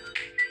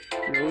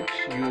floats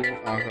you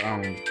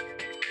around.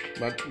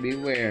 But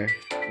beware,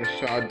 the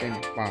sudden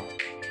pop.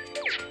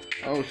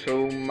 Oh,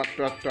 so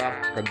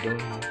matratrap ka dun.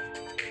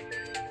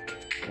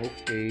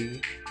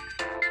 Okay.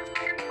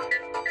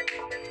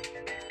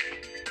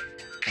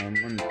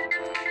 Ano?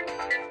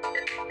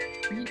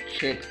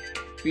 Pitchet.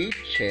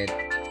 Pitchet.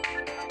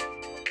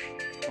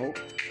 Oh,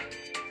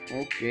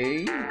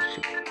 okay. Si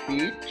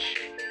Peach.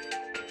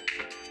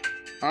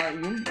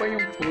 Yun ba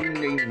yung full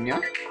name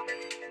niya?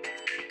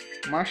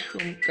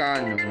 Mushroom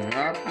cannon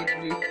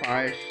rapidly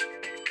fires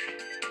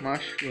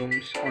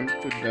mushrooms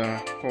onto the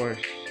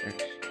course.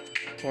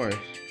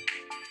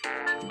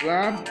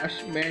 Grab as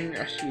many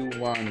as you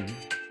want.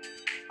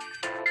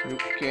 You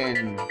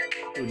can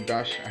to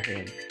dash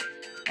ahead.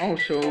 Oh,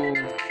 so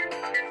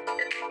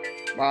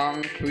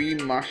pang free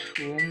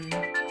mushroom.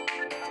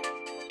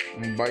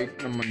 Ang bait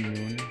naman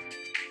yun.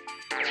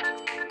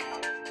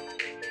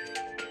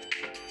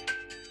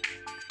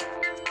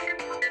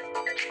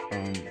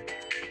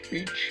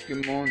 Peach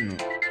kimono.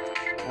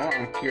 Oh,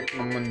 ang cute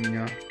naman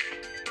niya.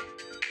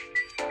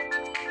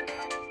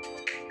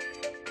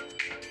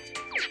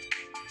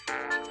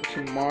 Si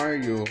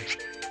Mario.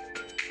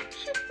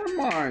 Super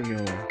Mario.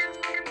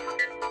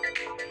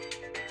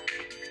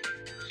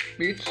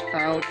 Spits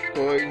out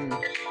coins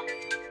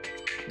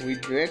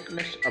with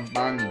reckless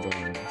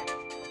abandon.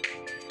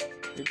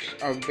 It's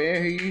a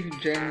very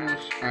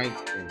generous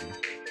item.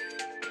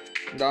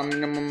 Dami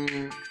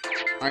naman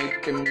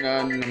item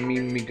na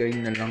namimigay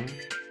na lang.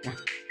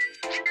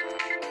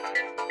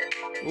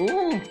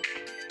 Oh,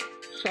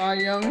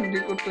 sayang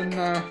hindi ko to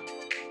na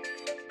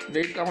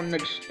late ako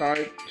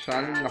nag-start.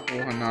 Sana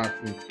nakuha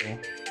natin to.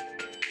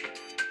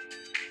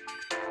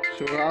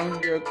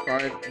 Surround your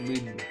cart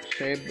with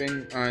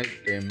 7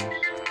 items.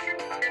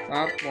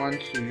 Tap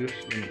once to use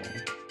them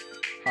all.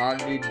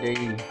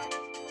 Holiday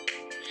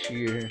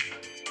cheer.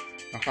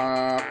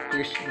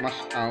 Naka-Christmas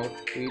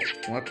outfit.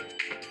 What?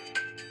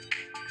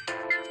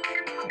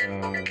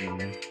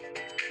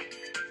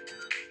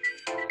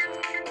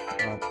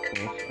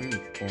 Tapos, ano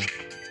po?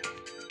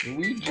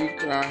 Luigi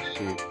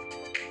Classic.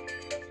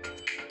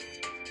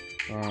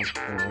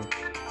 Tapos,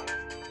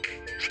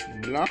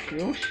 Black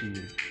Yoshi.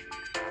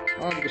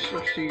 Gusto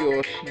ko si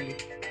Yoshi.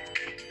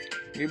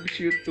 Gives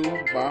you 2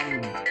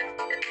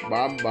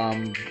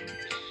 bombs.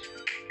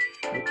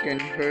 You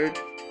can hurt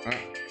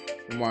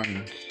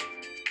once.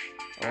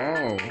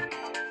 Oh,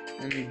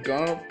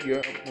 engulf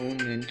your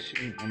opponents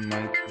in a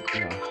mighty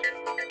clash.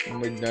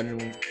 May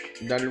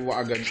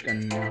dalawa agad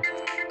kanya.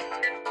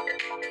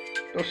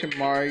 Ito si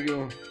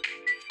Mario.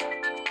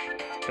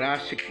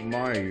 Classic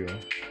Mario.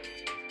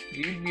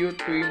 Give you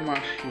 3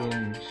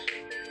 mushrooms.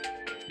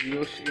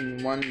 Use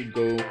in one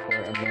go for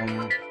a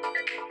long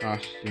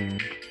lasting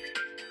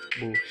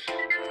boost.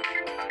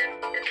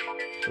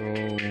 So,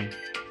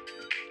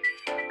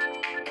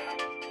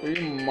 ito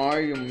yung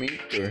Mario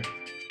Maker.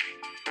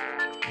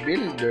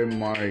 Builder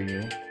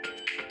Mario.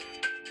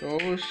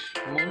 Those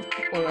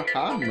multiple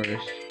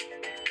hammers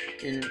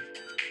in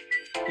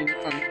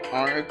an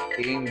arc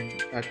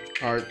aimed at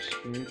carts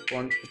in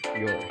front of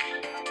yours.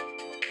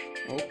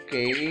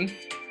 Okay.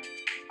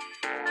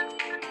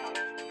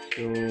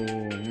 So,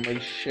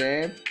 may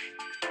chef.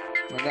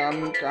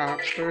 Maraming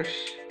characters.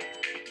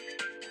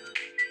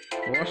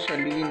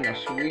 Rosalina,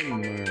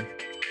 swimwear.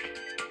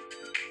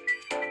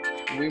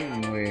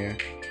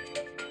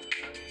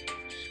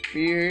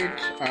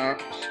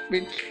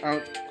 Spits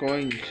out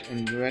coins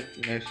and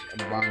reckless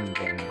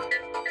abandon.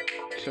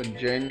 It's a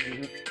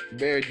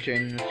very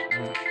generous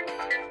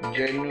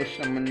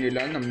naman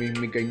nila,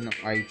 namimigay ng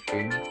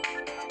item.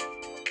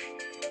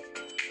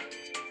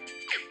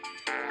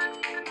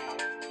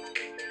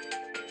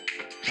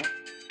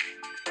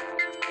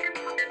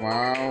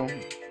 Wow,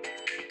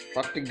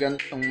 pati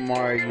gantong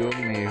Mario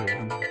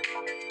meron.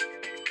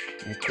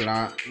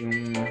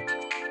 Yung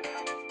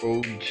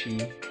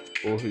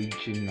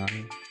original.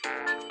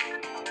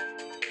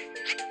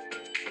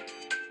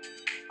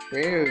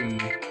 Fairy.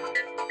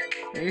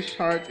 His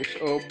heart is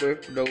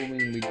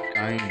overflowing with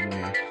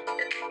kindness.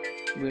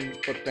 Will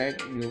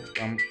protect you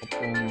from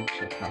opponents'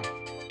 attack.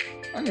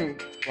 Ano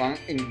pang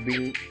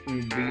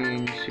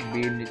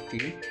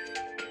invincibility?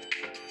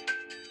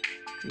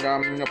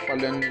 Dami na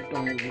pala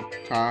nitong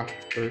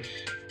characters.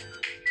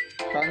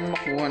 Saan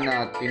makuha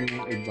natin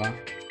yung iba?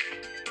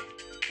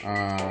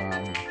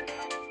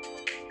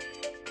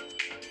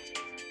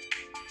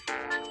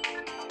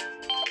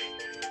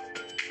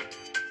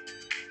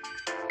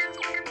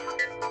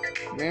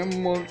 May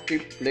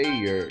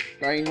multiplayer.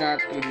 Try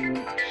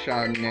natin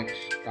siya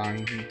next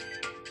time.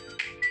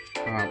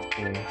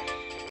 Tapos,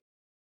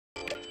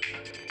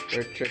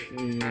 check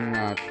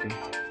natin.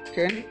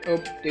 Can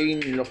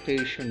obtain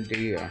location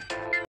data.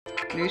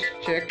 Please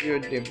check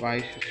your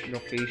device's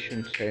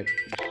location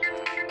settings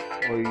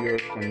or your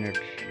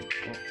connection.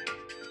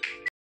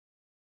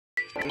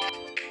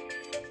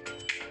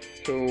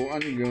 So,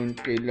 ano yun?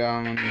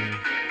 Kailangan...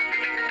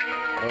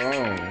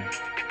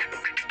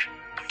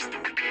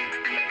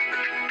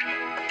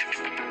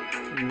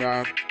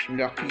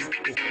 Lucky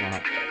to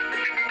Cup.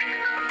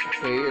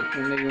 Okay, ito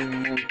na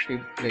yung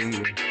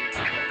multiplayer.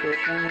 So,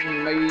 kung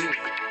may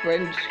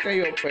friends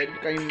kayo, pwede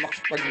kayong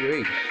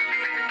makapag-race.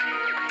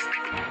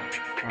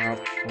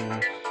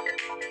 Tapos,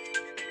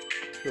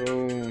 so,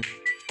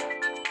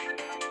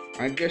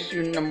 I guess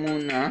yun na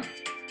muna.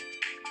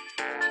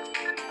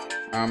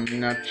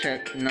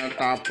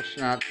 Natapos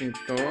natin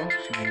to,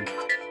 si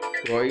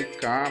Roy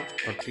Cup,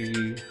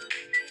 pati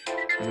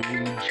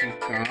Luigi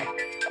Cup.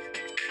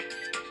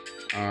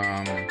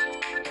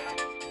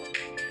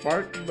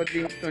 Part ba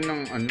din to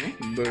ng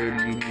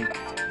Berlin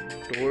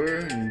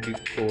Tour? Hindi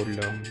ko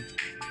lang.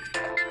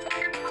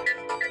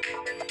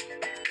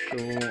 So,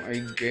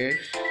 I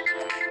guess,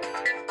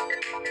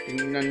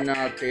 tingnan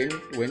natin,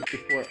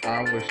 24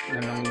 hours na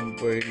lang yung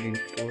Berlin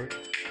Tour.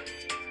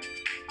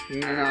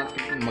 Tingnan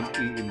natin kung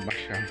mag-iiba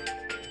siya.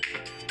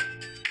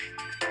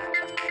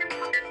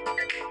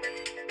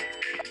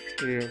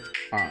 Clear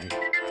 5.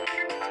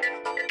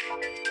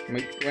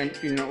 May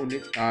 20 na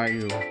ulit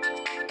tayo.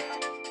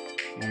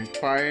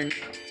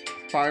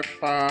 Far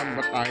pa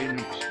ba tayo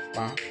ng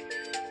spa?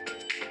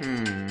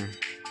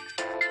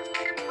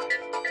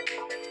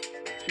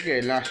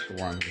 Sige, last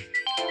one.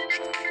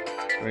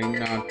 Try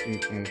natin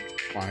kung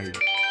 5.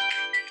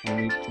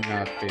 Gamitin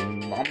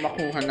natin. Baka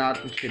makuha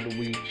natin si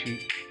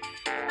Luigi.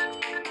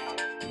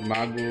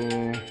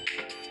 Bago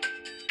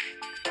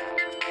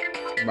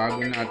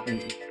natin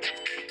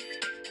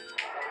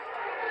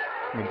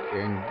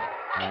mag-end.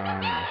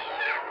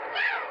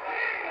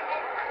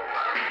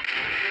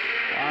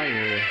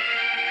 Fire.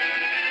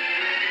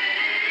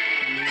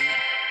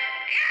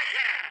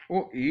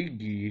 Oh,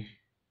 Iggy.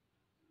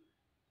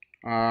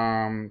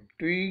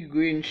 3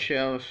 green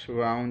shells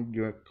surround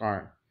your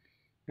car.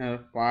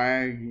 They'll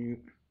fire you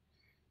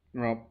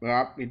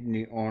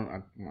rapidly all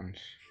at once.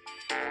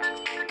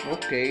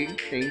 Okay,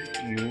 thank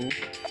you.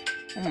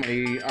 Oh,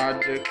 may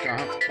other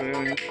character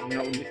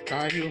na ulit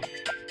tayo.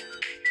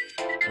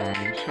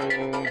 So,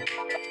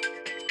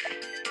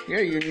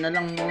 yeah, yun na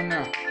lang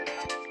muna.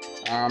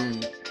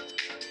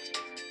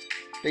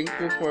 Thank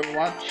you for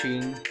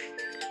watching.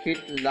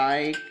 Hit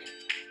like,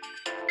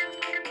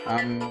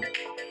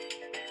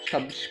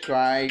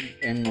 subscribe,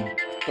 and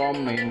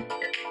comment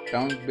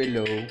down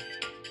below.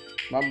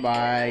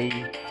 Bye-bye.